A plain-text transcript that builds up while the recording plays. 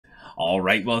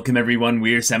Alright, welcome everyone,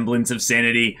 we're Semblance of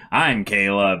Sanity. I'm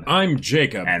Caleb. I'm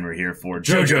Jacob. And we're here for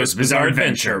JoJo's Bizarre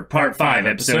Adventure, Part 5,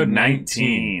 Episode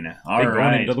 19. They're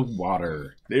going into the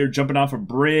water. They're jumping off a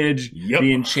bridge, Yep.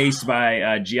 being chased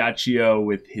by Giacchio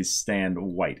with his Stand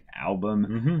White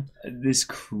album. This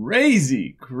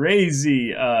crazy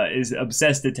is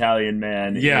obsessed Italian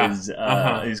man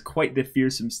is quite the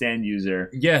fearsome stand user.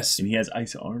 Yes. And he has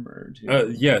ice armor,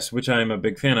 too. Yes, which I'm a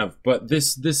big fan of. But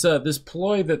this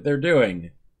ploy that they're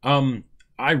doing,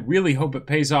 I really hope it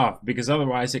pays off, because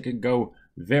otherwise it could go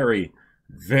very,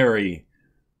 very,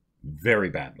 very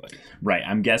badly. Right,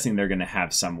 I'm guessing they're going to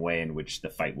have some way in which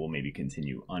the fight will maybe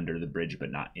continue under the bridge,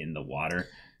 but not in the water.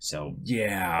 So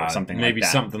yeah, maybe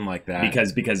something like that.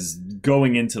 Because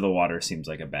going into the water seems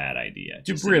like a bad idea.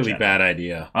 It's a really bad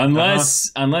idea.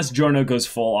 Unless Giorno goes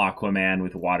full Aquaman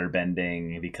with water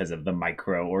bending because of the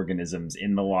microorganisms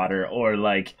in the water, or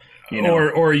like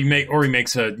or he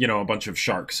makes a bunch of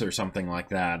sharks or something like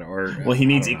that. Or well, he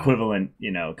needs equivalent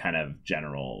kind of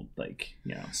general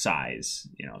size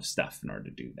stuff in order to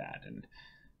do that, and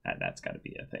that's got to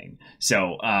be a thing.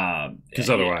 So because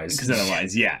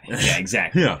otherwise yeah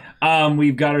exactly.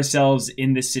 We've got ourselves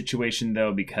in this situation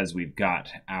though, because we've got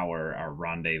our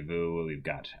rendezvous, we've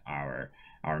got our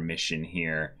mission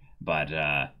here. But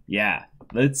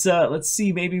let's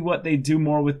see maybe what they do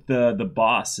more with the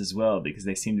boss as well, because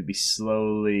they seem to be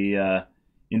slowly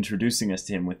introducing us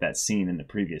to him with that scene in the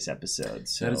previous episode.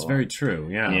 So that is very true.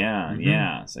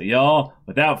 Yeah. So y'all,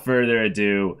 without further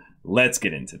ado, let's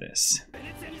get into this.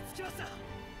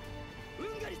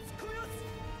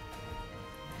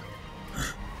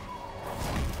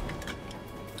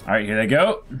 All right, here they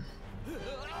go.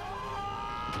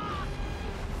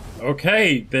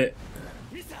 Okay,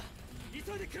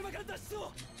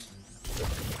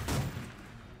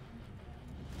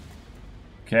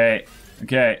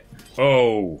 Okay.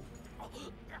 Oh,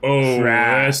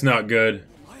 crap. That's not good.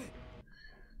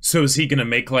 So is he gonna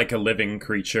make like a living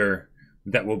creature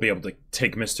that will be able to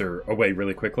take Mr. away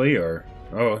really quickly, or?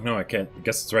 Oh no, I can't. I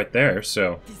guess it's right there.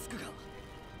 So.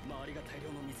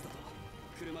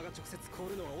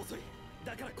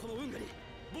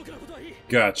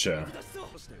 Gotcha.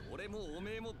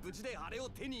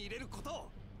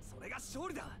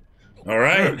 All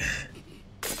right.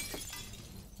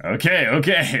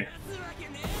 Okay.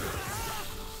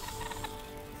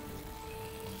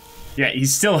 Yeah, he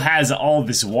still has all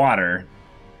this water.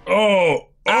 Oh,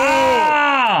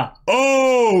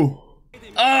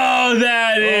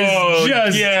 that is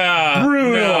just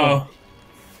brutal. No.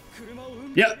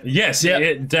 Yep. Yes,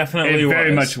 it definitely was. It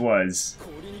very much was.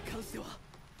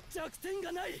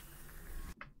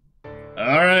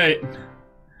 All right.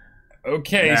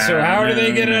 Okay, so how do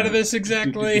they get out of this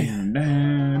exactly?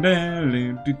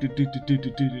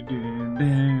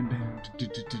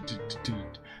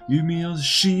 Yumi o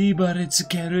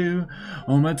shibaretsukeru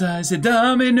omatase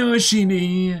dame no shi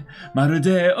ni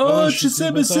marude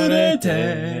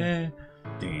oshisebusurete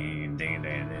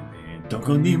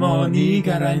doko ni mo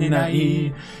nigara ni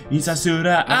nai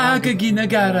isasura akagi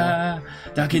nagara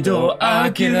dakedo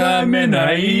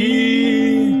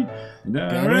akeramenai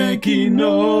dareki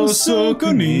no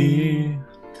soko ni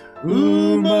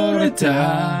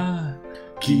umareta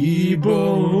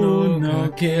Kibou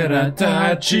no kera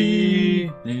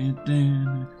tachi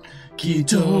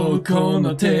Kito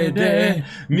kono te de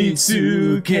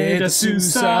mitsuke dasu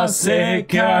sa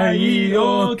sekai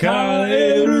o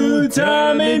kaeru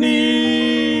tame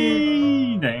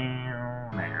ni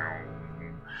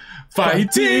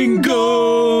Fighting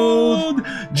gold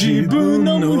jibun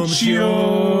no muchi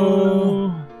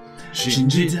o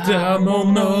Shinjita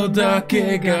mono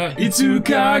dake ga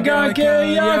itsuka ga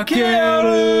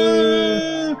keyakeru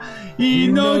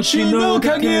Inochi no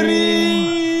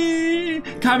kageri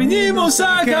Kami ni mo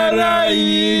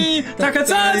sakarai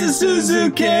Takazazu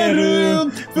suzukeru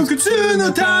Fukutsu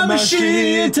no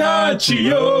tamashi tachi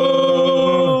yo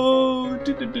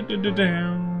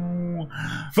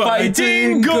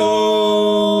Fighting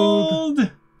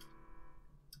gold!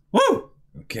 Woo!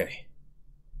 Okay.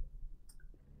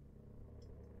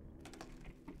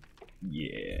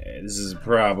 Yeah, this is a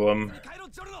problem.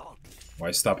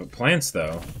 Why stop at plants,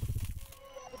 though?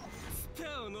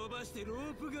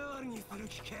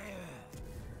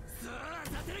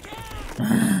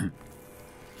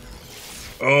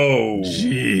 Oh,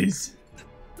 jeez.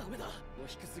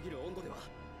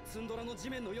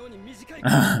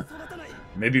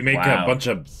 Maybe make a bunch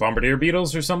of bombardier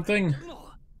beetles or something?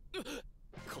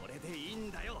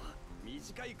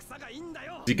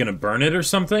 Is he gonna burn it or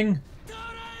something?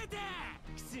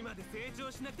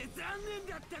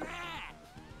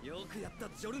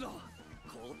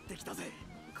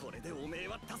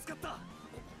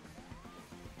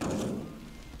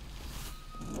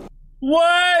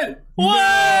 What?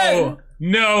 What?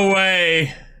 No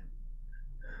way.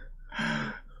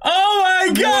 Oh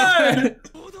my god!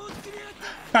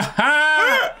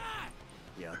 Haha!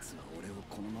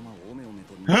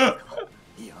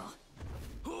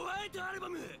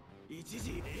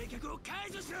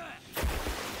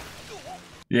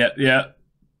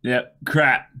 Yep.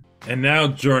 Crap. And now,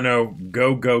 Giorno,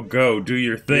 go, go, go. Do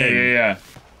your thing. Yeah.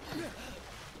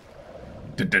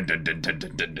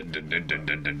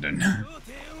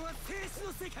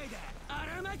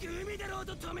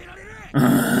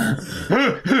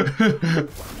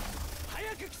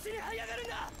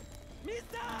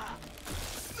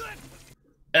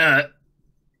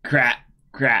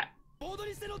 Crap.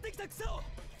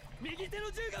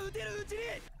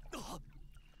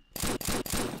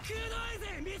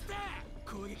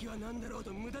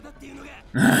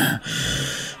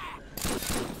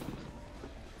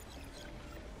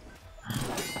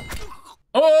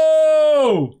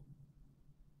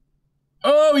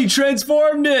 Oh, he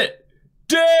transformed it.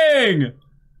 Dang.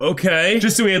 Okay.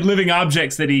 Just so he had living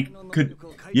objects that he could.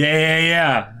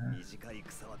 Yeah.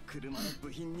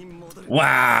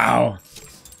 Wow.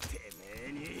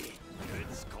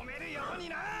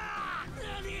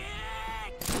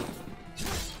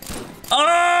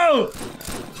 Oh!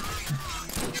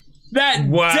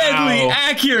 That deadly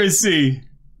accuracy!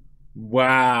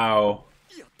 Wow.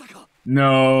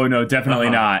 No, definitely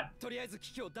not.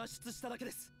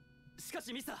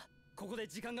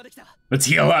 Let's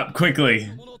heal up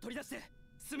quickly.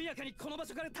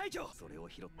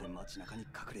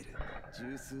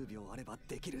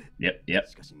 Yep.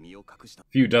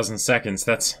 Few dozen seconds.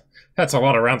 That's a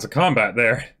lot of rounds of combat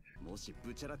there.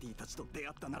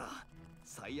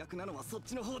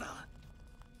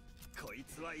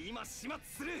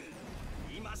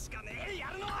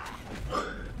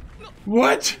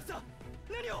 What?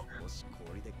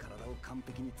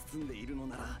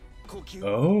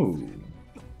 Oh.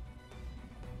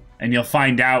 And you'll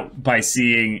find out by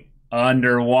seeing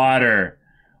underwater.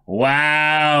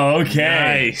 Wow,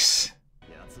 okay. Nice.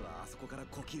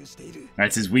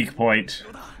 That's his weak point.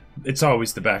 It's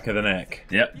always the back of the neck.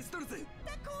 Yep.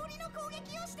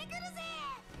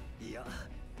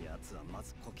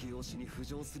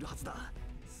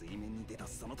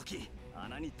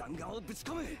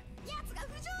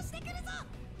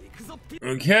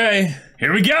 Okay,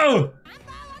 here we go!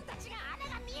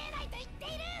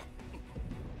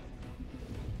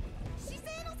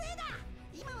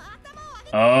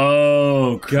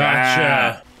 Oh,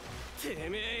 gotcha.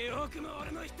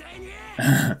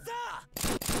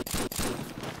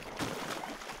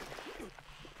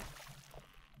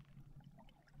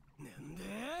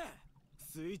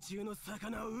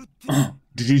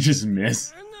 Did he just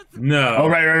miss? No. Oh,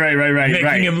 right.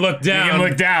 Making him look down.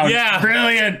 Yeah.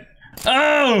 Brilliant.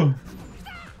 Oh!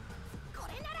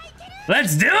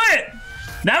 Let's do it!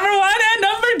 Number 1 and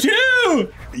number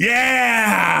 2!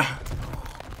 Yeah!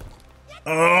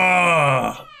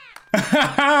 Oh!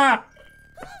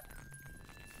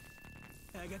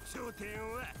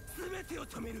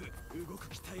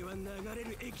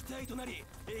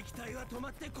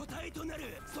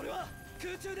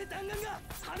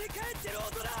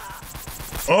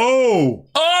 Oh! Oh!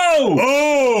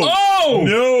 Oh! Oh!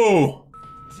 No!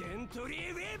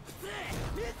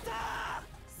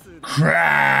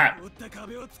 Crap!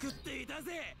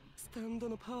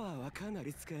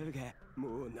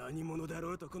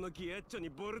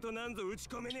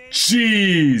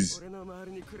 Jeez!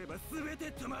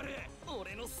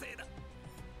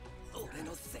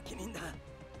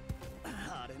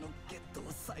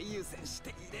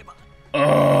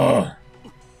 Oh!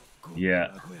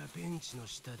 Yeah.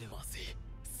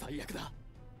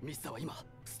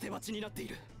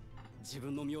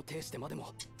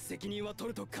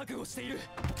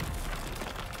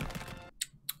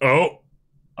 Oh!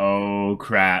 Oh,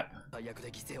 crap.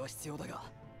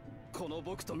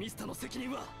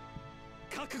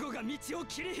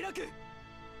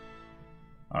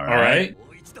 Alright.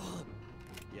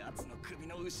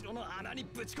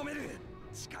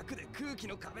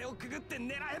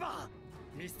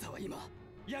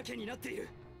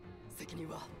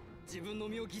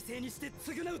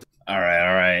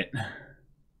 Alright.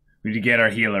 We need to get our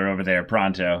healer over there,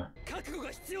 pronto.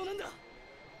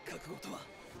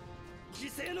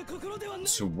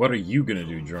 So what are you gonna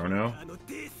do, Giorno?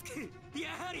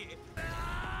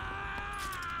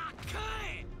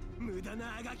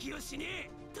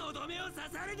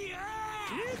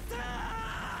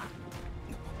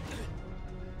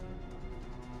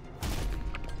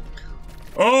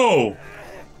 Oh!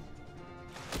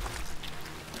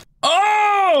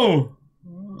 Oh!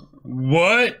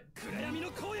 What?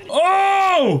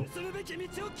 Oh!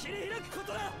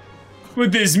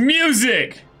 With this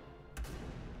music!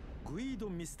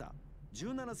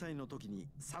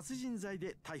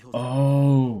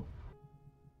 Oh.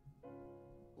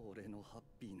 俺のハッ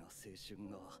ピーな青春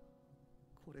が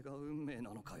これが運命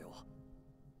なのかよ。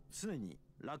常に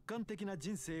楽観的な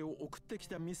人生を送ってき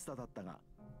たミスタだったが、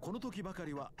この時ばか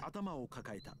りは頭を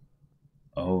抱えた。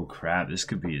Oh crap, this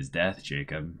could be his death,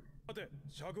 Jacob.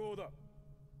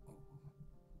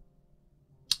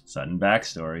 Sudden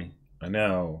backstory. I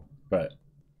know, but...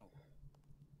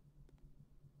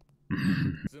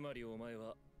 つまりお前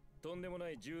はとんでもな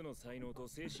い銃の才能と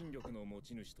精神力の持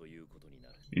ち主ということにな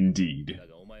る。 Indeed. だ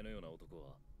がお前のような男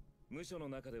は無所の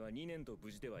中では2年と無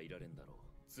事ではいられんだろう。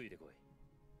ついてこい。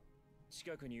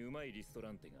近くにうまいリスト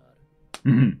ランテがあ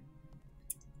る。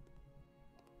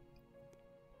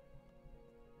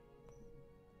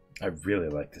I really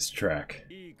like this track.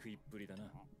 いい食いっぷりだな。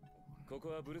ここ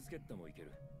はブルスケッタもいけ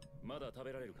る。まだ食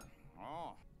べられるか。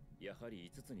やは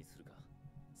り5つにするか。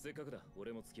せっかくだ、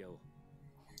俺も付き合おう。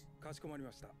かしこまり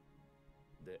ました。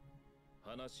で、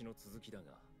話の続きだ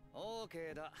が。オー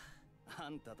ケーだ。あ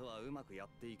んたとはうまくやっ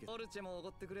ていけ。オルチェもおご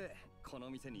ってくれ。こ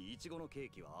の店にイチゴのケー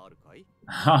キはあるかい？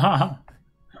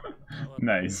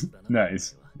 Nice,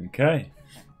 nice. Okay.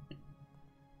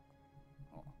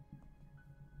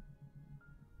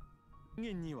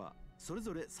 人間にはそれ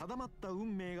ぞれ定まった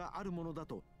運命があるものだ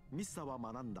とミスタは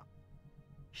学んだ。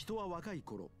人は若い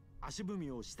頃足踏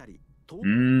みをしたり遠く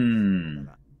に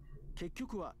だが、結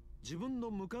局は自分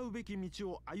の向かうべき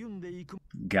道を歩んでいく。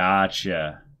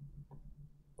 Gotcha.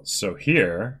 So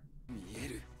here... 見え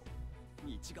る。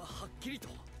道がはっきりと。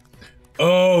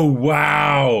 Oh,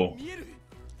 wow! 見える。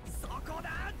そこ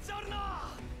だ、ジョルノ。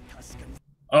確かに。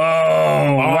 Oh,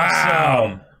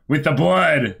 wow! With the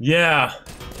blood! Yeah!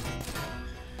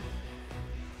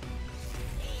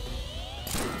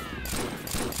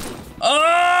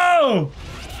 Oh!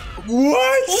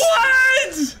 What?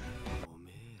 What?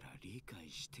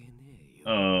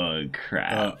 Oh,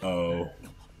 crap. Uh-oh.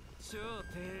 超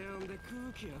低温で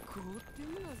空気が凍って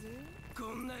んだぜ。こ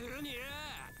んな風に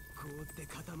凍って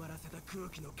固まらせた空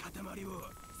気の塊を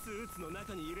スーツの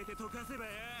中に入れて溶かせば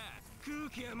空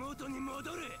気が元に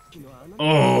戻る。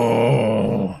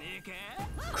 Oh!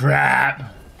 Crap!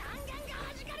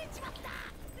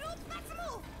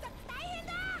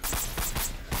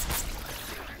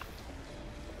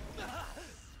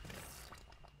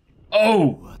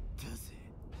 Oh!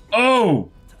 Oh!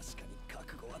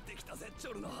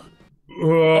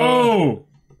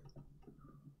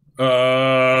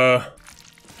 Oh!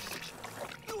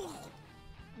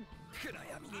 暗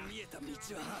闇に見えた道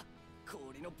は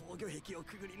氷の防御壁を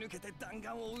くぐり抜けて弾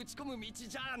丸を撃ち込む道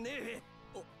じゃねえ。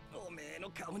おめえの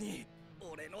顔に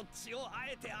俺の血をあ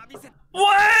えて浴びせ。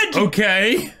 What?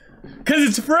 Okay. Because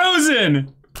it's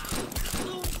frozen!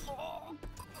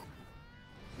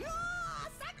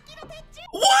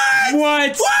 What?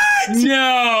 What? What?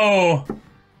 No!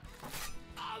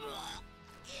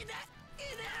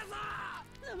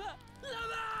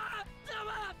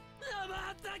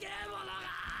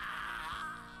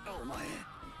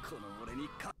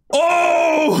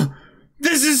 Oh!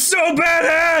 This is so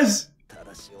badass!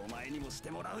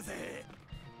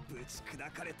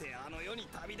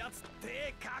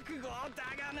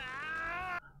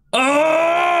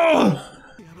 Oh!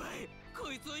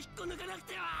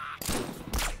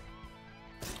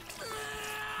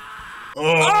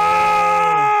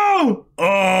 Oh!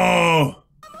 Oh!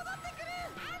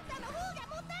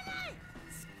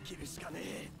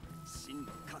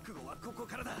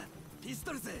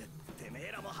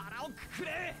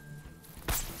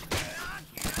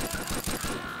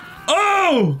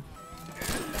 Oh!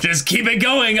 Just keep it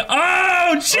going.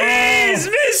 Oh, jeez,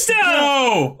 Mista!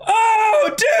 No! Oh,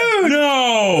 dude!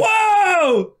 No!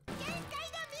 Whoa!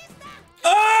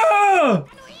 Oh!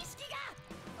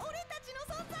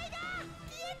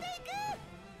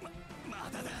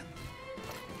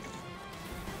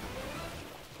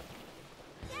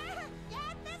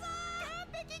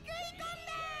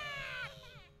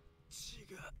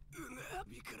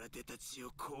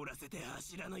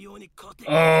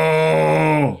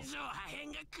 Oh!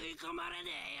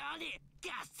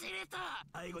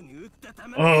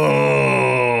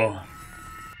 Oh!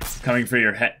 Coming for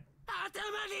your head.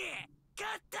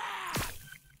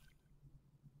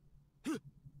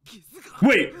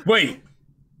 Wait, wait.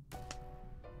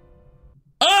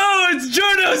 Oh, it's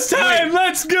JoJo's time. Wait.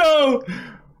 Let's go.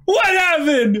 What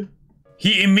happened?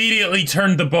 He immediately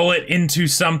turned the bullet into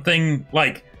something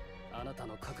like...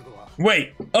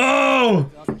 Wait. Oh!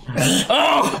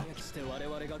 Oh!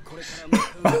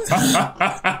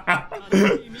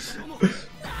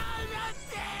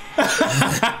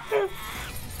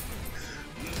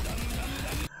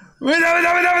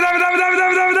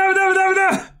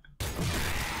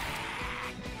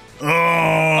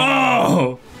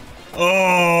 Oh!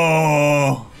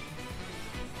 Oh!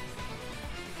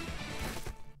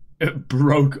 It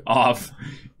broke off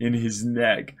in his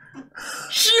neck.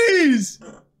 Jeez!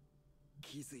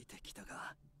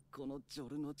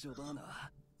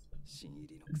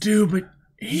 Dude, but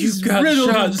he's got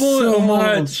shot so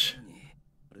much.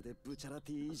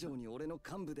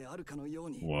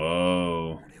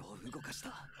 Whoa.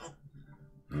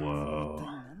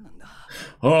 Whoa.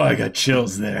 Oh, I got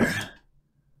chills there.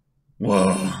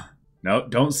 Whoa. No,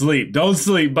 don't sleep. Don't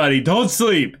sleep, buddy. Don't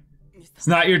sleep. It's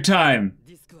not your time.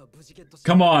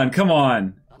 Come on, come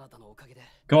on.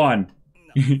 Come on.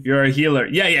 You're a healer.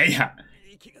 Yeah, yeah, yeah.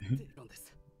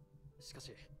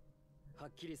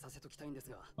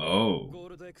 Oh.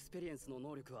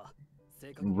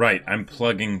 Right, I'm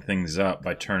plugging things up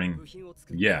by turning...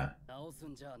 Yeah.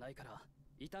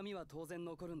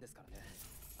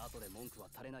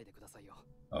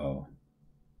 Oh.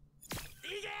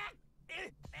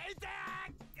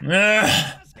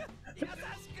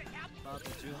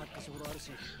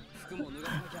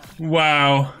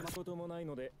 Wow.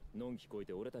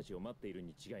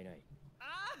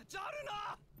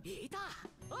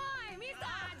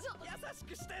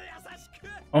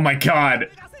 Oh my god.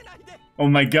 Oh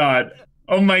my god.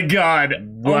 Oh my god.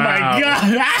 Wow. Oh my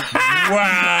god.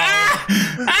 Wow.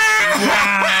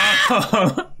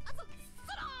 Wow.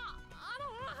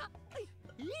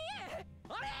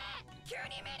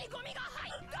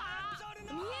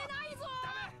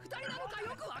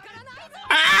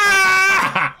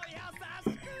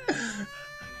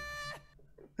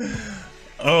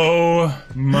 Oh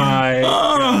my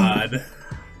god.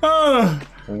 Oh.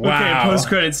 Wow. Okay,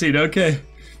 post-credit scene, okay.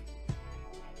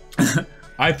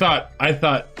 I thought,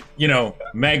 you know,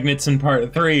 Magnets in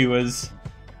part 3 was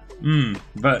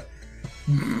but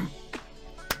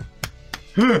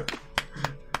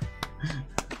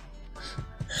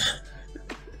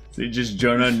So just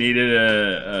Jonah needed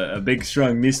a big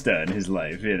strong Mista in his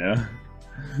life, you know.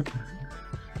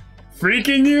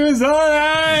 Freaking you is all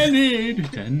I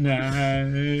need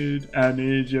tonight. I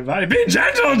need your body. Be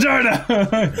gentle,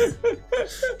 Jonah!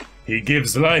 he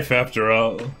gives life after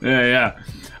all. Yeah, yeah.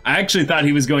 I actually thought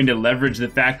he was going to leverage the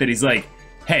fact that he's like,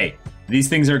 hey, these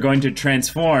things are going to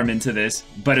transform into this,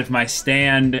 but if my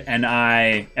stand and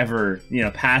I ever, you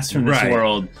know, pass from this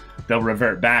world, they'll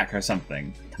revert back or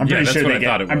something. I'm pretty sure they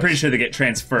get. I'm pretty sure they get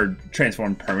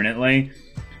transformed permanently.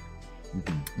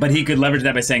 But he could leverage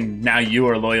that by saying, now you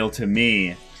are loyal to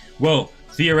me. Well,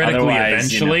 theoretically,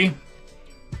 eventually, you know,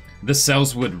 the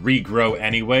cells would regrow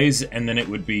anyways, and then it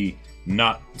would be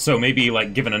not... So maybe,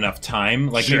 like, given enough time,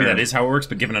 like, maybe that is how it works,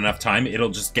 but given enough time,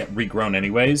 it'll just get regrown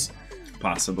anyways.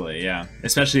 Possibly, yeah.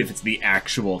 Especially if it's the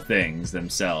actual things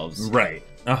themselves. Right.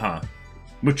 Uh-huh.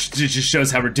 Which just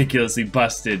shows how ridiculously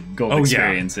busted Gold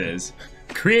Experience is.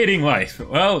 Creating life.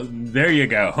 Well, there you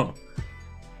go.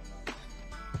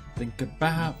 Think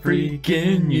about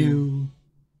freaking you.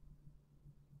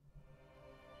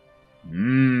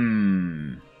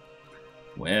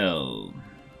 Well.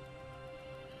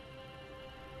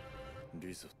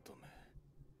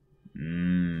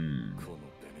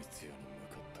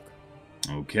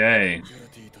 Okay.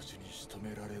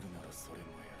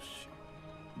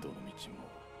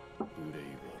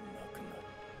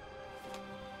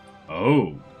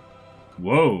 Oh.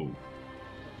 Whoa.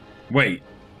 Wait.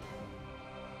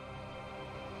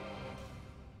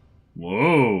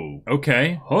 Whoa.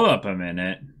 Okay. Hold up a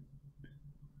minute.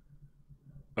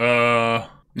 Oh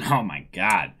my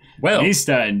god. Well,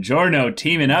 Mista and Giorno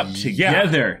teaming up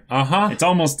together. Yeah. Uh-huh. It's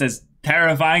almost as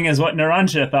terrifying as what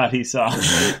Narancia thought he saw.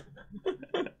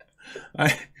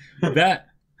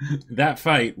 That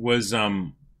fight was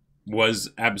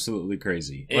absolutely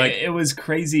crazy. Like it was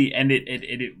crazy, and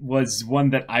it was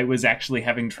one that I was actually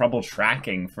having trouble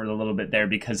tracking for a little bit there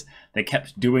because they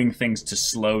kept doing things to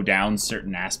slow down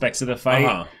certain aspects of the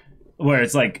fight. Where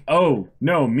it's like, oh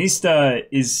no, Mista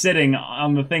is sitting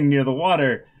on the thing near the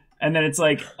water, and then it's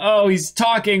like, oh, he's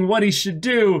talking what he should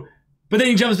do, but then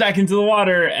he jumps back into the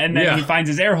water, and then he finds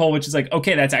his air hole, which is like,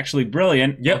 okay, that's actually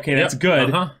brilliant. Okay, that's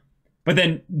good. But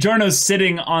then Giorno's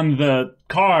sitting on the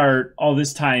car all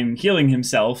this time, healing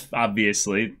himself,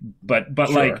 obviously, but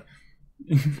like,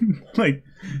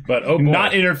 but oh boy,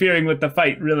 not interfering with the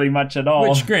fight really much at all.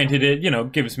 Which, granted, it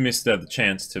gives Mista the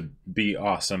chance to be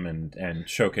awesome and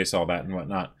showcase all that and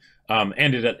whatnot.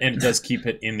 And it does keep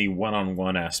it in the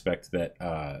one-on-one aspect that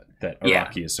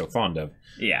Araki is so fond of.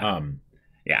 Yeah.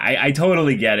 I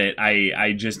totally get it.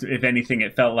 I just, if anything,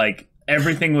 it felt like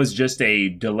everything was just a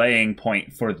delaying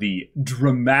point for the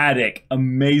dramatic,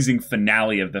 amazing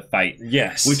finale of the fight.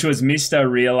 Yes. Which was Mista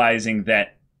realizing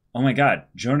that, oh my god,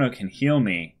 Giorno can heal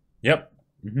me. Yep.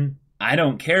 I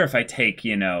don't care if I take,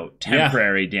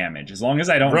 temporary damage. As long as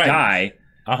I don't die,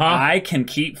 I can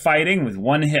keep fighting with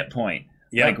 1 hit point.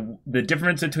 Like, the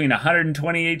difference between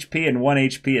 120 HP and 1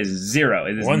 HP is 0.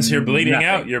 It is Once you're bleeding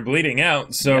out, you're bleeding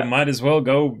out. So might as well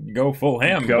go full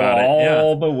ham about it. Go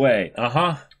all the way.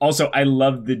 Uh-huh. Also, I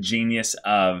love the genius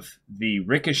of the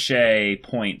ricochet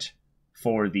point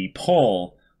for the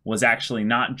pole was actually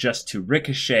not just to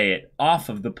ricochet it off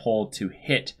of the pole to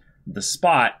hit the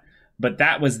spot, but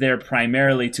that was there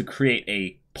primarily to create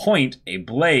a point, a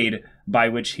blade, by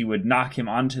which he would knock him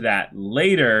onto that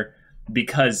later,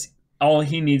 because all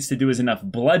he needs to do is enough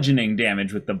bludgeoning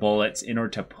damage with the bullets in order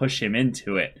to push him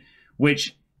into it.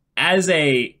 Which, as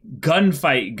a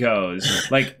gunfight goes,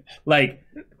 like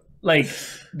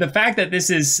the fact that this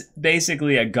is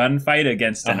basically a gunfight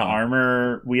against an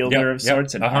armor wielder of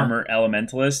sorts, an armor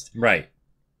elementalist. Right.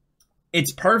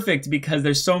 It's perfect because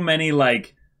there's so many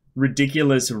like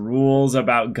ridiculous rules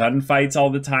about gunfights all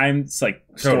the time. It's like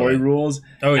story rules.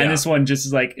 Oh yeah. And this one just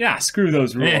is like, yeah, screw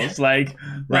those rules. Like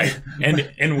right.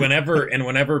 and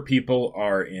whenever people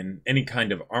are in any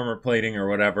kind of armor plating or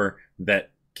whatever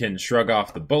that can shrug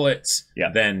off the bullets,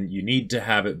 then you need to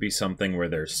have it be something where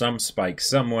there's some spike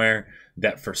somewhere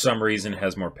that for some reason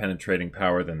has more penetrating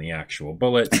power than the actual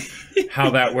bullet. How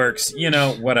that works,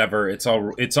 whatever. It's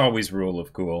always rule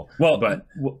of cool.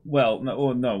 Well,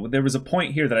 no. There was a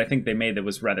point here that I think they made that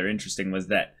was rather interesting, was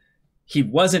that he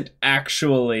wasn't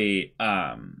actually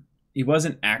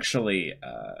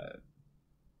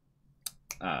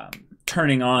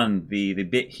turning on the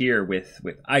bit here with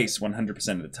ice 100%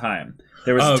 of the time.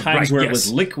 There was times where it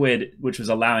was liquid, which was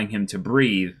allowing him to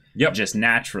breathe just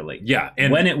naturally. Yeah.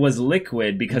 And when it was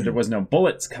liquid, because there was no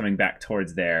bullets coming back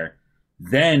towards there,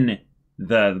 then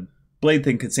the blade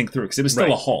thing could sink through because it was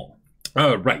still a hole.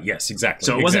 Oh, right. Yes, exactly.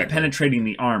 So it wasn't penetrating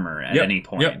the armor at any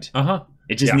point. Yep. Uh-huh.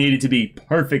 It just needed to be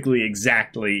perfectly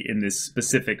exactly in this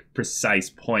specific,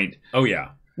 precise point. Oh,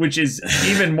 yeah. Which is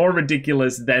even more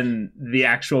ridiculous than the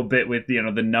actual bit with, the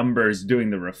numbers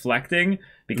doing the reflecting,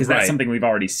 because that's something we've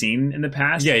already seen in the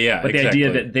past. Yeah, But the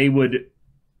idea that they would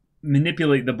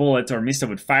manipulate the bullets, or Mista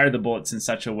would fire the bullets in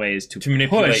such a way as to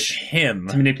manipulate push him.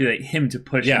 To manipulate him to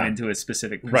push him into a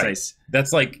specific, precise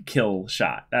That's like kill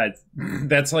shot.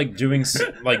 That's like doing,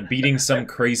 like beating some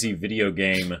crazy video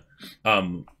game,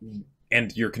 and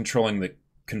you're controlling the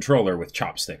controller with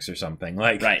chopsticks or something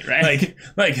like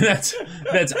like that's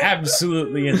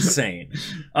absolutely insane.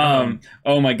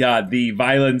 Oh my god, the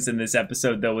violence in this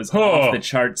episode though was off the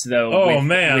charts though.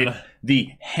 With the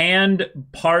hand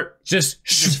part just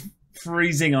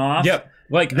freezing off.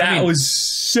 Like that was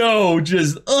so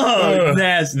just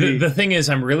nasty. The thing is,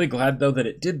 I'm really glad though that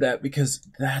it did that, because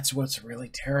that's what's really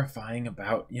terrifying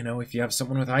about, if you have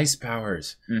someone with ice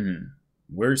powers.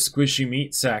 We're squishy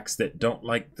meat sacks that don't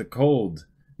like the cold.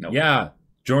 Nope. Yeah,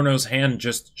 Giorno's hand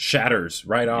just shatters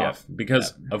right off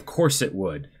because of course it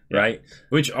would, right?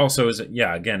 Which also is,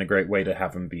 again, a great way to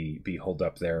have him be holed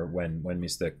up there when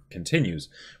Mista continues.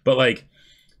 But like,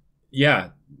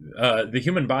 the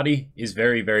human body is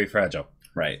very, very fragile.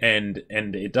 Right. And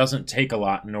it doesn't take a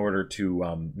lot in order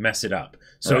to mess it up.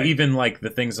 So even like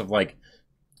the things of like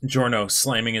Giorno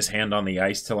slamming his hand on the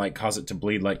ice to like cause it to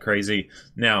bleed like crazy.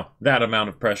 Now, that amount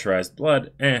of pressurized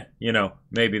blood,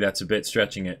 maybe that's a bit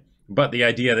stretching it. But the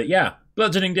idea that,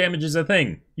 bludgeoning damage is a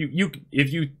thing.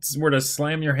 If you were to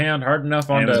slam your hand hard enough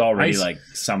onto it was already ice, like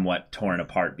somewhat torn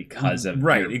apart because of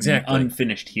your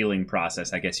unfinished healing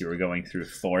process, I guess you were going through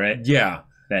for it. Yeah.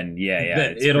 Then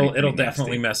it'll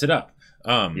definitely mess it up.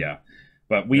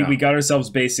 But we got ourselves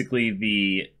basically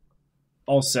the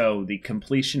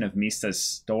completion of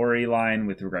Mista's storyline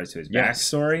with regards to his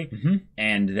backstory,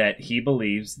 and that he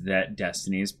believes that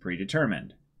destiny is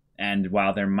predetermined. And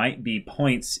while there might be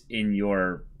points in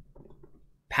your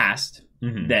past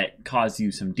that cause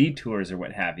you some detours or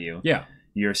what have you,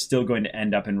 you're still going to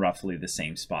end up in roughly the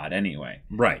same spot anyway.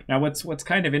 Right. Now, what's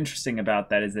kind of interesting about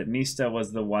that is that Mista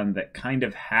was the one that kind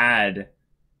of had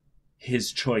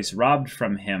his choice robbed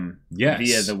from him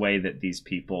via the way that these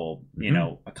people,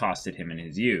 accosted him in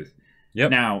his youth.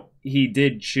 Now, he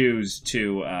did choose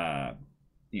to,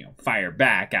 fire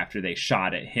back after they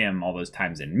shot at him all those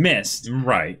times and missed.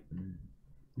 Right.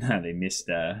 They missed,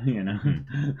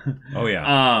 Oh,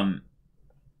 yeah.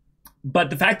 But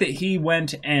the fact that he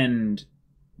went and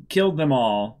killed them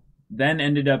all, then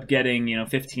ended up getting,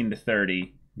 15 to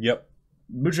 30. Yep.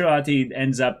 Bucciolati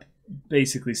ends up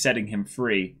basically setting him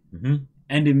free.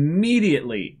 And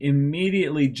immediately,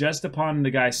 just upon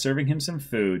the guy serving him some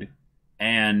food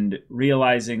and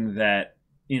realizing that,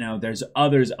 you know, there's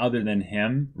others other than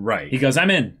him. Right. He goes,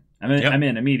 I'm in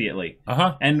immediately.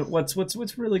 Uh-huh. And what's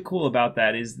really cool about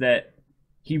that is that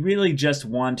he really just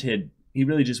wanted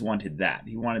that.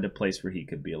 He wanted a place where he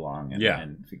could belong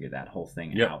and figure that whole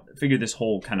thing out. Figure this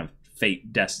whole kind of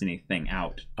fate, destiny thing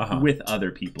out with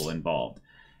other people involved.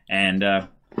 And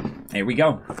here we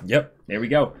go. Yep. There we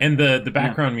go. And the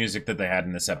background music that they had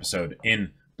in this episode,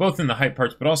 in both in the hype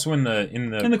parts, but also in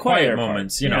the quiet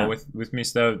moments, parts, you know, with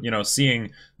Mista, you know,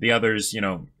 seeing the others, you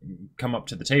know, come up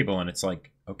to the table, and it's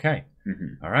like, okay,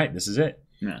 all right, this is it.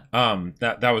 Yeah.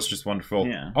 That was just wonderful.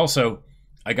 Yeah. Also,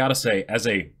 I gotta say, as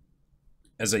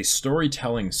a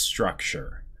storytelling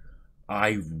structure,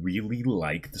 I really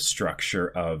like the structure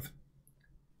of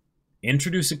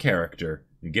introduce a character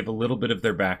and give a little bit of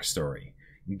their backstory.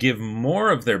 Give more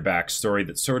of their backstory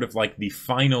that's sort of like the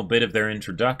final bit of their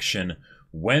introduction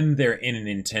when they're in an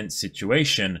intense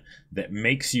situation that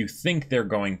makes you think they're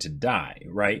going to die,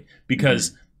 right?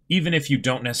 Because even if you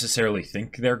don't necessarily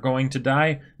think they're going to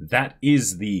die, that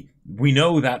is we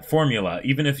know that formula,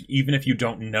 even if you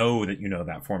don't know that you know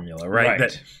that formula,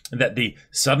 right? That the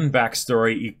sudden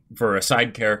backstory for a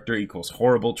side character equals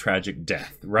horrible, tragic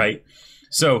death, right?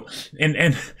 So,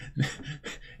 and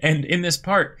in this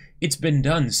part, it's been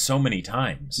done so many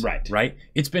times. Right?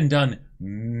 It's been done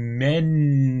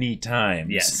many times.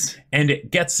 Yes. And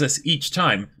it gets us each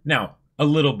time. Now, a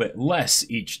little bit less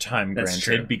each time,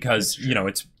 granted, because, you know,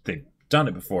 they've done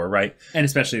it before, right? And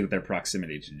especially with their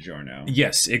proximity to Giorno.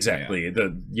 Yes, exactly.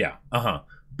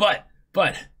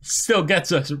 But still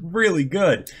gets us really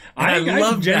good. And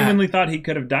I genuinely thought he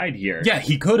could have died here. Yeah,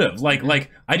 he could have. Like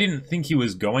I didn't think he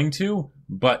was going to,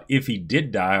 but if he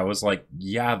did die, I was like,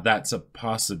 yeah, that's a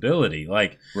possibility.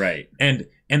 Like, right. And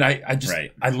I just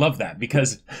I love that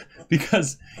because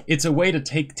it's a way to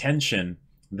take tension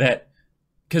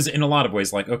because in a lot of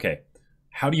ways, like, okay,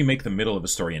 how do you make the middle of a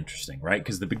story interesting, right?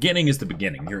 Because the beginning is the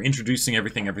beginning. You're introducing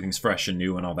everything, everything's fresh and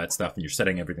new and all that stuff, and you're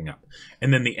setting everything up.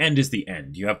 And then the end is the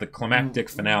end. You have the climactic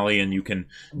finale, and you can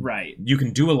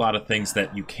do a lot of things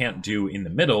that you can't do in the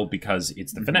middle because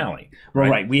it's the finale.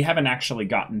 Right. We haven't actually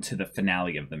gotten to the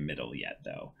finale of the middle yet,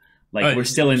 though. Like, we're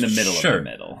still in the middle of the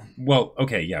middle. Well,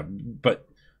 okay, yeah, but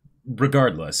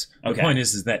regardless, the point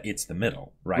is that it's the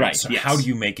middle, right? So how do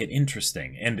you make it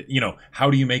interesting? And, you know,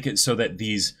 how do you make it so that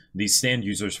these stand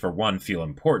users, for one, feel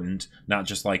important, not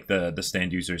just like the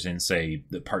stand users in, say,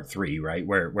 the part 3, right?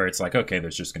 Where it's like, okay,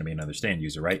 there's just going to be another stand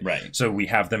user, right? Right. So we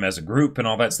have them as a group and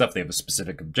all that stuff. They have a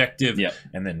specific objective,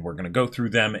 and then we're going to go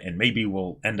through them, and maybe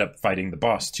we'll end up fighting the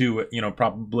boss too, you know,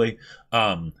 probably.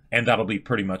 And that'll be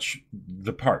pretty much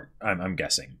the part, I'm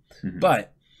guessing.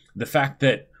 But the fact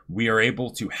that we are able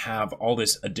to have all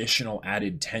this additional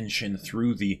added tension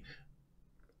through the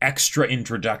extra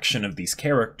introduction of these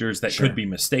characters that could be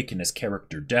mistaken as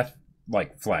character death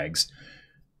like flags,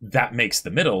 that makes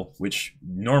the middle, which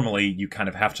normally you kind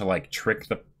of have to like trick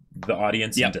the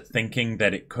audience into thinking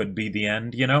that it could be the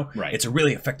end, you know? Right. It's a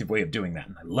really effective way of doing that,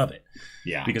 and I love it.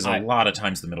 Yeah. Because a lot of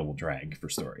times the middle will drag for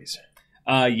stories.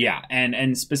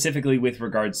 And specifically with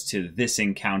regards to this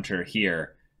encounter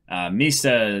here,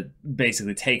 Mista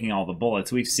basically taking all the bullets.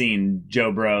 We've seen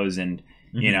Joe Bros and,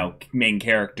 you know, main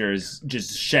characters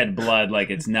just shed blood like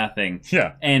it's nothing.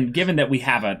 Yeah. And given that we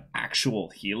have an actual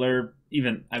healer,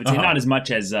 even, I would say not as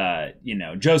much as, you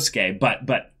know, Josuke,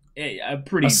 but a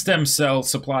pretty... A stem cell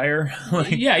supplier.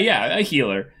 a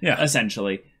healer,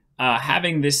 essentially.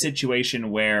 Having this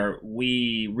situation where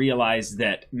we realize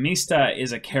that Mista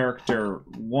is a character,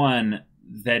 one,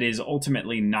 that is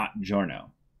ultimately not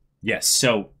Giorno. Yes.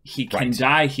 So he can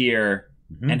die here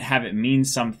and have it mean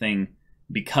something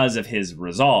because of his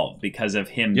resolve, because of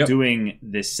him doing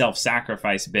this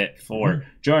self-sacrifice bit for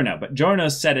Giorno. But Giorno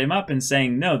set him up and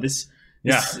saying, no, this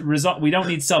we don't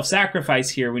need self-sacrifice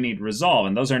here, we need resolve.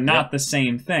 And those are not the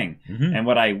same thing. And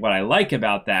what I like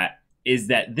about that is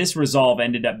that this resolve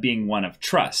ended up being one of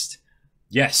trust.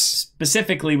 Yes.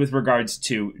 Specifically with regards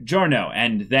to Giorno.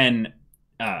 And then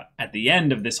at the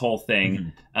end of this whole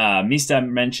thing, Mista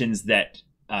mentions that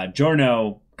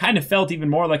Giorno kind of felt even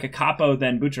more like a capo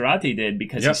than Bucciarati did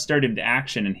because he stirred him to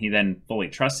action, and he then fully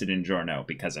trusted in Giorno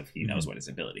because of he knows what his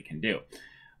ability can do.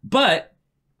 But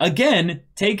again,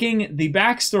 taking the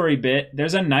backstory bit,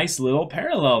 there's a nice little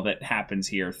parallel that happens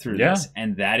here through this,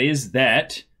 and that is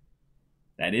that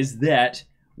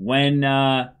when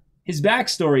his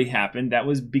backstory happened, that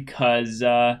was because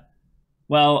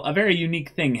well, a very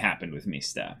unique thing happened with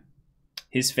Mista.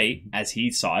 His fate, as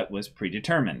he saw it, was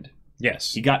predetermined.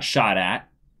 Yes. He got shot at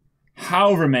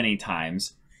however many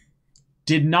times,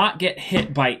 did not get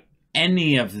hit by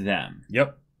any of them.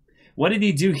 Yep. What did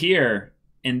he do here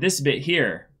in this bit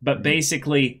here? But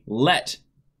basically let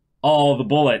all the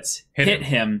bullets hit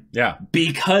him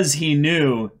because he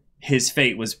knew his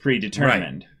fate was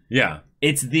predetermined. Right. Yeah.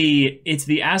 It's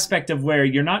the aspect of where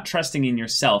you're not trusting in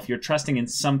yourself, you're trusting in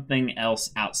something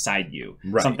else outside you,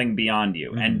 something beyond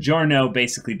you. And Giorno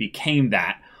basically became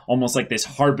that, almost like this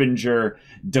harbinger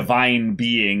divine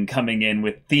being coming in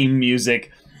with theme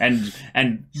music and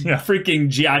freaking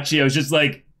Giacchio's just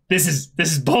like, this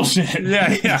is bullshit.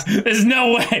 Yeah. There's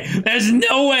no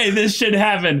way this should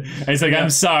happen. And he's like,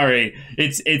 I'm sorry.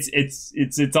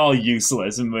 It's all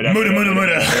useless. And whatever.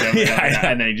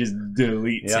 And then he just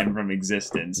deletes him from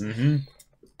existence.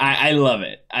 I love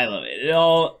it.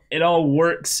 It all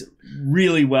works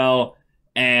really well.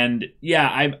 And yeah,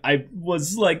 I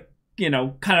was like,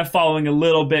 kind of following a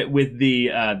little bit with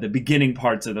the beginning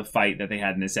parts of the fight that they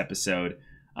had in this episode.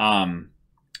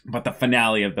 But the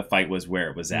finale of the fight was where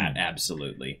it was at,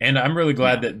 absolutely. And I'm really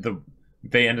glad that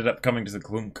they ended up coming to the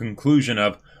conclusion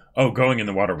of, going in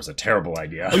the water was a terrible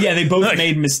idea. Oh yeah, they both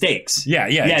made mistakes. Yeah,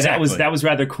 exactly. That was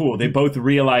rather cool. They both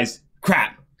realized,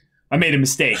 crap, I made a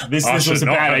mistake. This was a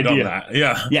bad idea.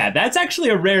 Yeah, that's actually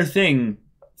a rare thing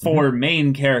for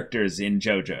main characters in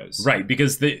JoJo's. Right,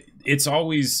 because it's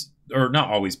always, or not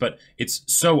always, but it's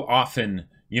so often,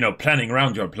 planning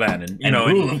around your plan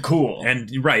and cool.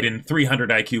 And right, in 300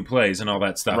 IQ plays and all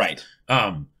that stuff. Right.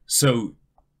 So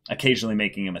occasionally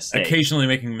making a mistake. Occasionally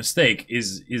making a mistake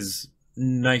is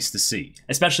nice to see.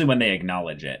 Especially when they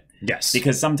acknowledge it. Yes.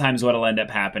 Because sometimes what'll end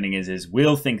up happening is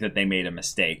we'll think that they made a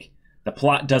mistake. The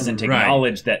plot doesn't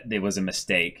acknowledge that it was a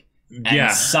mistake.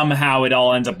 And somehow it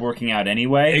all ends up working out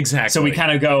anyway. Exactly. So we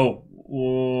kind of go,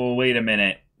 wait a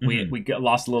minute. We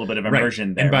lost a little bit of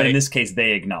immersion there. But in this case,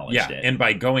 they acknowledged it. And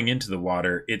by going into the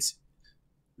water,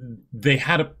 they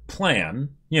had a plan,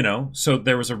 so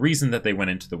there was a reason that they went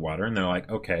into the water. And they're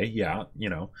like, okay,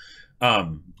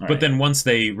 But then once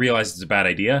they realize it's a bad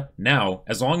idea, now,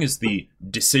 as long as the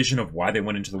decision of why they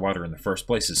went into the water in the first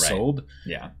place is sold,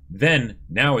 then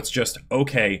now it's just,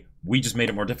 okay, we just made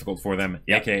it more difficult for them,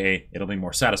 aka it'll be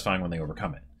more satisfying when they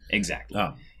overcome it. Exactly.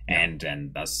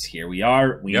 And thus here we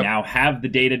are. We now have the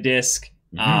data disk.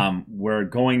 We're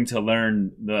going to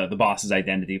learn the boss's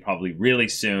identity probably really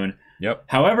soon.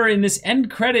 However, in this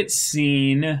end credits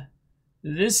scene,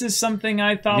 this is something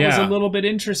I thought was a little bit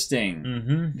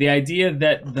interesting. The idea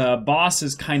that the boss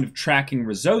is kind of tracking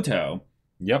Risotto,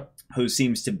 who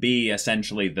seems to be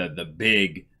essentially the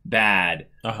big bad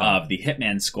of the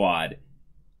Hitman squad.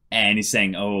 And he's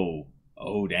saying, oh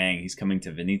dang, he's coming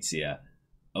to Venezia.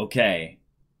 Okay.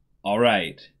 All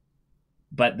right.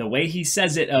 But the way he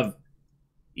says it of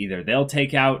either they'll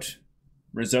take out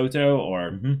Risotto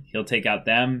or he'll take out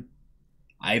them,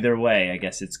 either way, I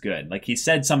guess it's good. Like he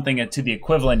said something to the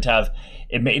equivalent of,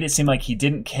 it made it seem like he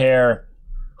didn't care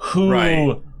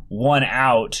who won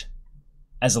out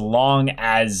as long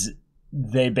as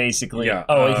they basically...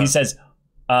 he says...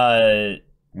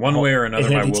 one way or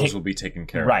another, my woes will be taken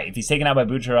care of. Right. If he's taken out by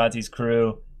Bucciarati's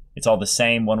crew... It's all the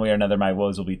same. One way or another, my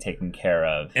woes will be taken care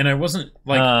of. And I wasn't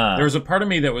like, there was a part of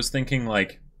me that was thinking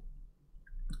like,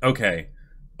 okay,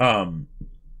 I'm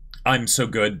so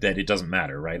good that it doesn't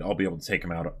matter, right? I'll be able to take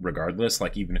him out regardless.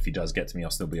 Like even if he does get to me,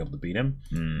 I'll still be able to beat him.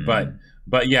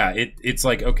 But yeah, it's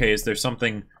like, okay, is there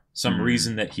some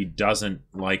reason that he doesn't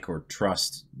like or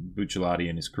trust Bucciarati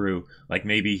and his crew? Like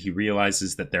maybe he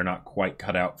realizes that they're not quite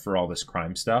cut out for all this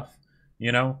crime stuff.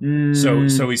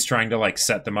 So he's trying to like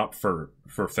set them up for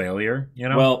failure,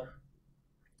 Well,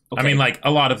 okay. I mean, like a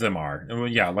lot of them are.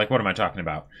 Yeah, like what am I talking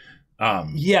about?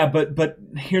 But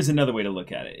here's another way to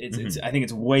look at it. It's I think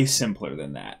it's way simpler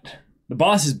than that. The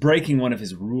boss is breaking one of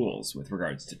his rules with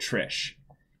regards to Trish.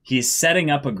 He is setting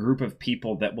up a group of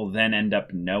people that will then end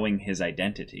up knowing his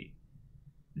identity.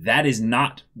 That is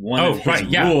not one of his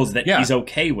rules that he's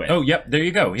okay with. Oh, yep, there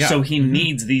you go. Yeah. So he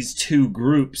needs these two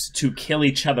groups to kill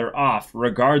each other off,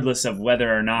 regardless of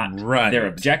whether or not their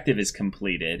objective is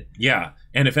completed. Yeah,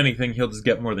 and if anything, he'll just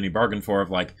get more than he bargained for of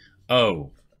like,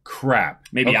 oh, crap.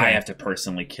 Maybe I have to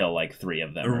personally kill like 3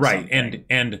 of them or something.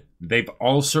 And they've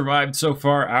all survived so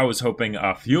far. I was hoping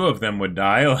a few of them would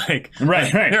die. Like,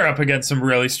 they're up against some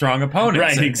really strong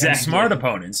opponents. And smart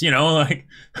opponents, like...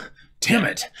 Damn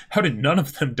it! How did none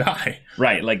of them die?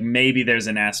 Right, like maybe there's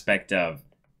an aspect of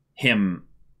him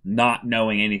not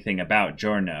knowing anything about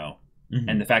Giorno,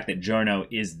 and the fact that Giorno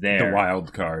is there. The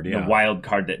wild card, The wild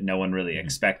card that no one really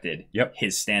expected.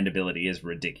 His standability is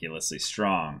ridiculously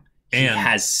strong. And he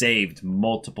has saved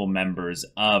multiple members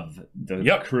of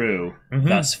the crew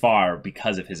thus far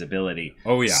because of his ability.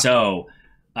 Oh, yeah. So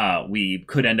we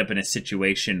could end up in a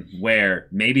situation where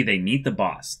maybe they meet the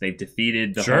boss. They've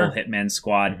defeated the whole Hitman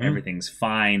squad. Everything's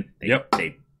fine.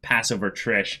 They pass over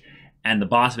Trish, and the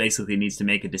boss basically needs to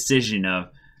make a decision of,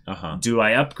 do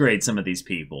I upgrade some of these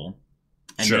people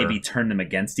and maybe turn them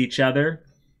against each other?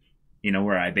 You know,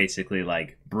 where I basically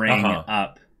like bring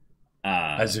up...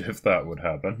 as if that would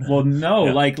happen. Well, no,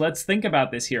 like, let's think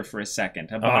about this here for a second.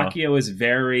 Abakio is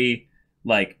very,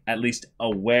 like, at least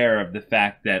aware of the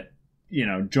fact that, you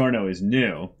know, Giorno is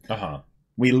new.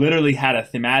 We literally had a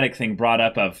thematic thing brought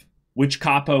up of, which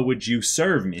capo would you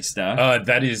serve, Mista?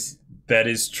 That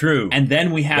is true. And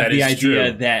then we have the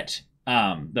idea that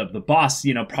the boss,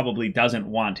 you know, probably doesn't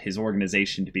want his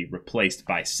organization to be replaced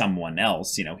by someone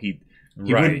else. You know, he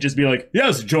wouldn't just be like,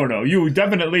 yes, Giorno, you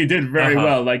definitely did very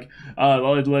well. Like,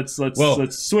 let's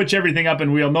switch everything up,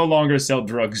 and we'll no longer sell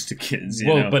drugs to kids. You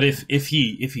know? But if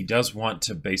he does want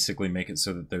to basically make it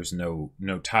so that there's no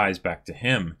ties back to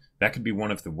him, that could be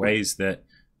one of the ways that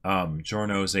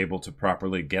Giorno is able to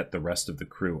properly get the rest of the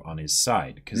crew on his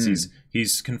side, because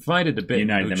he's confided a bit.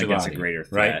 United them against a greater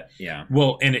threat, right? Yeah.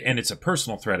 Well, and it's a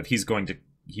personal threat if he's going to.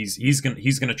 He's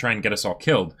gonna try and get us all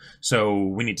killed. So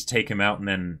we need to take him out, and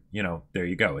then, you know, there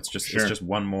you go. It's just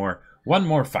one more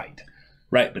fight.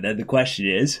 Right, but then the question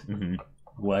is,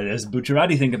 what does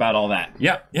Bucciarati think about all that?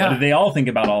 Yeah. What do they all think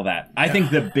about all that? I think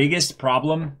the biggest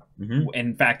problem,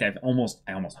 in fact, I almost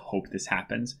hope this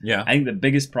happens. Yeah. I think the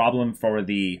biggest problem for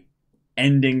the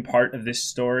ending part of this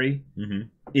story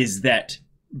is that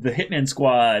the Hitman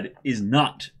Squad is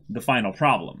not the final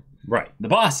problem. Right. The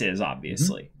boss is,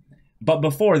 obviously. But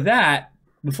before that,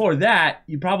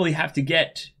 you probably have to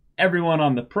get everyone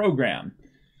on the program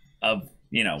of,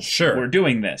 you know, we're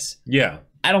doing this. Yeah.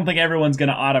 I don't think everyone's going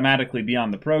to automatically be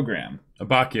on the program.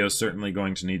 Abakio is certainly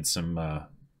going to need some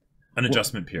an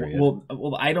adjustment period.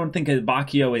 Well, I don't think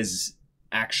Abakio is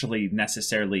actually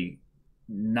necessarily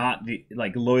not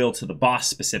loyal to the boss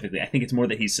specifically. I think it's more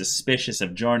that he's suspicious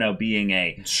of Giorno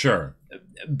being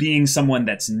being someone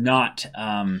that's not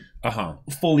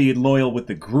fully loyal with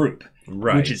the group.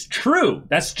 Right. Which is true.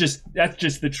 That's just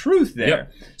the truth there.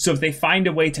 Yep. So if they find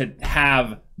a way to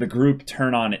have the group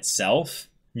turn on itself,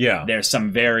 there's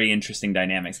some very interesting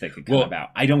dynamics that could come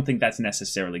about. I don't think that's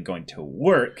necessarily going to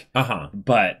work.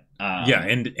 But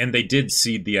and they did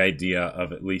seed the idea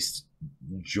of at least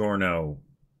Giorno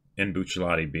and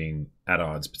Bucciarati being at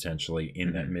odds potentially,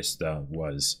 in that Mista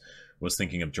was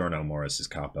thinking of Giorno more as his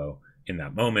capo in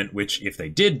that moment, which if they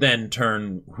did then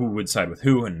turn, who would side with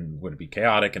who, and would it be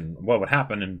chaotic, and what would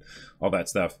happen, and all that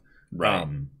stuff. Right.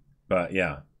 But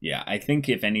yeah, I think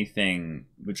if anything,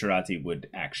 Bucciarati would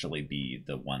actually be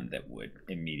the one that would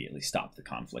immediately stop the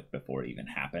conflict before it even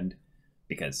happened,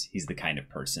 because he's the kind of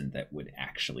person that would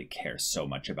actually care so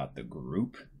much about the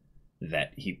group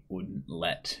that he wouldn't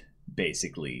let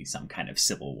basically some kind of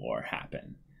civil war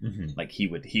happen. Like he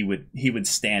would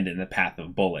stand in the path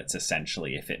of bullets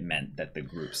essentially if it meant that the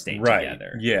group stayed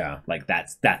together. Yeah, like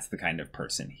that's the kind of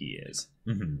person he is.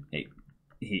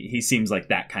 He seems like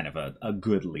that kind of a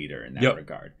good leader in that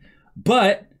regard.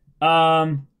 But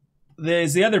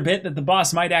there's the other bit that the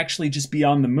boss might actually just be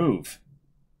on the move.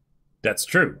 That's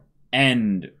true.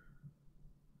 And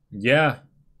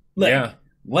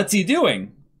what's he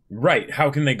doing? Right. How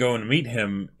can they go and meet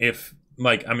him if?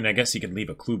 Like, I mean, I guess he could leave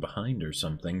a clue behind or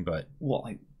something, but... Well,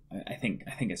 I think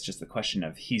it's just the question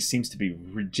of he seems to be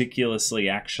ridiculously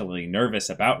actually nervous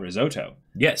about Risotto.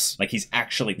 Yes. Like, he's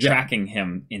actually tracking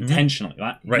him intentionally.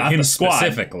 Not him the squad.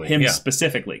 Specifically. Him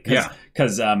specifically.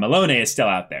 Because Malone is still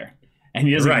out there. And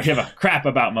he doesn't give a crap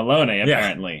about Malone,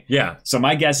 apparently. Yeah. So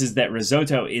my guess is that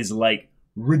Risotto is, like,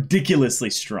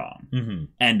 ridiculously strong.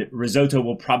 And Risotto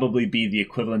will probably be the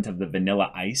equivalent of the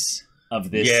Vanilla Ice of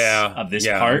this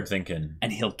part, I'm thinking,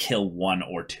 and he'll kill one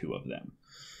or two of them.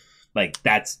 Like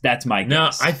that's my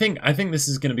guess. No, I think this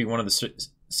is going to be one of the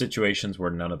situations where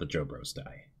none of the JoBros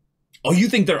die. Oh, you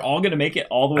think they're all going to make it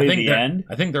all the way to the end?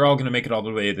 I think they're all going to make it all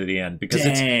the way to the end because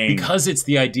it's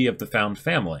the idea of the found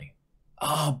family.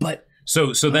 Oh, but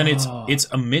so then it's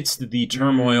amidst the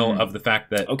turmoil of the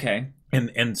fact that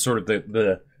and sort of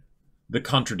the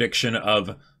contradiction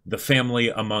of the family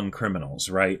among criminals,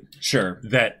 right? Sure.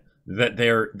 That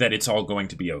it's all going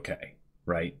to be okay,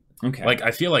 right? Okay. Like,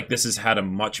 I feel like this has had a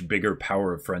much bigger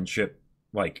power of friendship,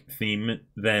 like, theme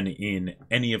than in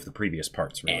any of the previous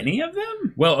parts, really. Any of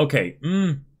them? Well, okay.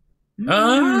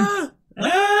 No,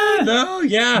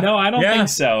 yeah. No, I don't think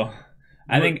so.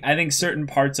 I think certain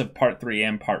parts of part 3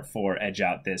 and part 4 edge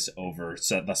out this over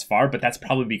thus far, but that's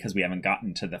probably because we haven't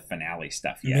gotten to the finale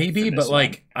stuff yet. Maybe, but one.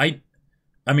 Like, I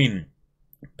mean,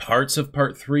 parts of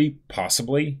part 3,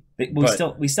 possibly. We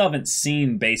still haven't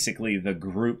seen basically the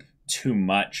group too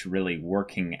much really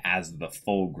working as the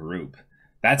full group.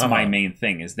 That's my main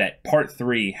thing, is that part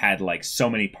 3 had like so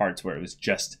many parts where it was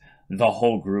just the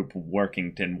whole group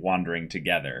working and wandering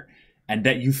together. And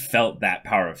that you felt that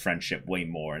power of friendship way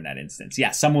more in that instance.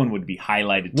 Yeah, someone would be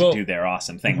highlighted to do their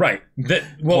awesome thing. Right.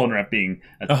 Polnareff being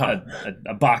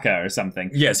a baka or something.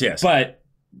 Yes, yes.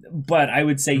 But I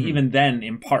would say even then,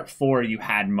 in part 4, you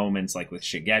had moments like with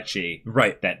Shigechi.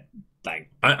 Right. That, like...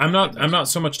 I'm not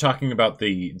so much talking about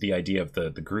the idea of the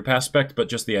group aspect, but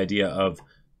just the idea of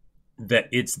that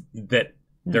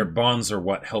their bonds are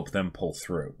what help them pull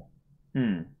through.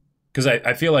 Because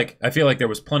I feel like there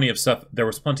was plenty of stuff. There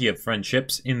was plenty of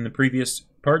friendships in the previous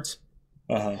parts,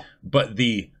 but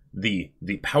the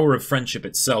power of friendship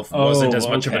itself wasn't as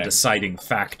much of a deciding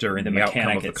factor in the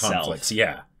outcome of the conflicts.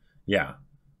 Yeah, yeah.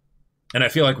 And I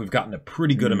feel like we've gotten a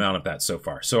pretty good amount of that so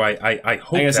far. So I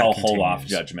hope. I guess I'll hold off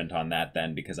judgment on that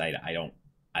then, because I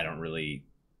don't really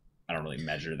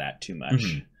measure that too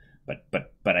much.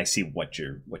 But I see what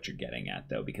you're getting at,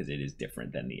 though, because it is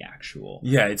different than the actual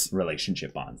it's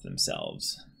relationship bonds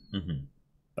themselves.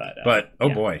 But oh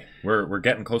boy, we're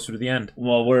getting closer to the end.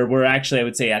 Well, we're actually, I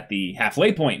would say, at the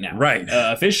halfway point now. Right.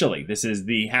 Officially, this is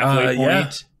the halfway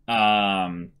point.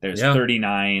 There's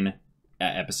 39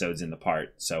 episodes in the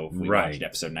part. So if we watched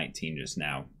episode 19 just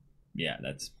now,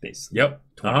 that's basically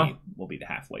 20 will be the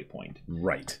halfway point.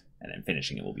 Right. And then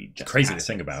finishing it will be just crazy to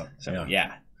think about. So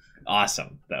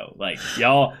awesome, though. Like,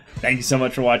 y'all, thank you so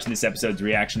much for watching this episode's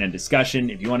reaction and discussion.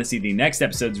 If you want to see the next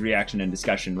episode's reaction and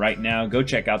discussion right now, go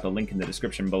check out the link in the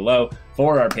description below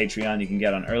for our Patreon. You can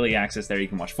get on early access there. You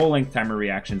can watch full-length timer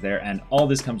reactions there, and all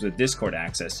this comes with Discord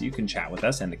access, so you can chat with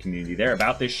us and the community there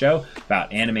about this show,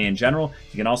 about anime in general.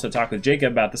 You can also talk with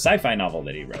Jacob about the sci-fi novel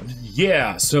that he wrote.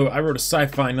 Yeah, so I wrote a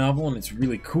sci-fi novel, and it's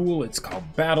really cool. It's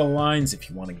called Battle Lines. If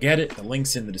you want to get it, the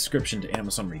link's in the description to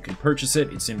Amazon where you can purchase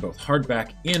it. It's in both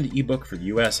hardback and ebook for the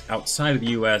US. Outside of the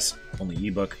US, only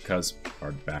ebook, because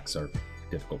hardbacks are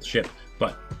difficult to ship,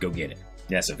 but go get it.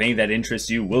 Yes, if any of that interests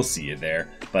you, we'll see you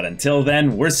there. But until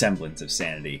then, we're Semblance of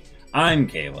Sanity. I'm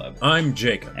Caleb. I'm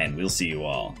Jacob. And we'll see you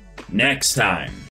all next time.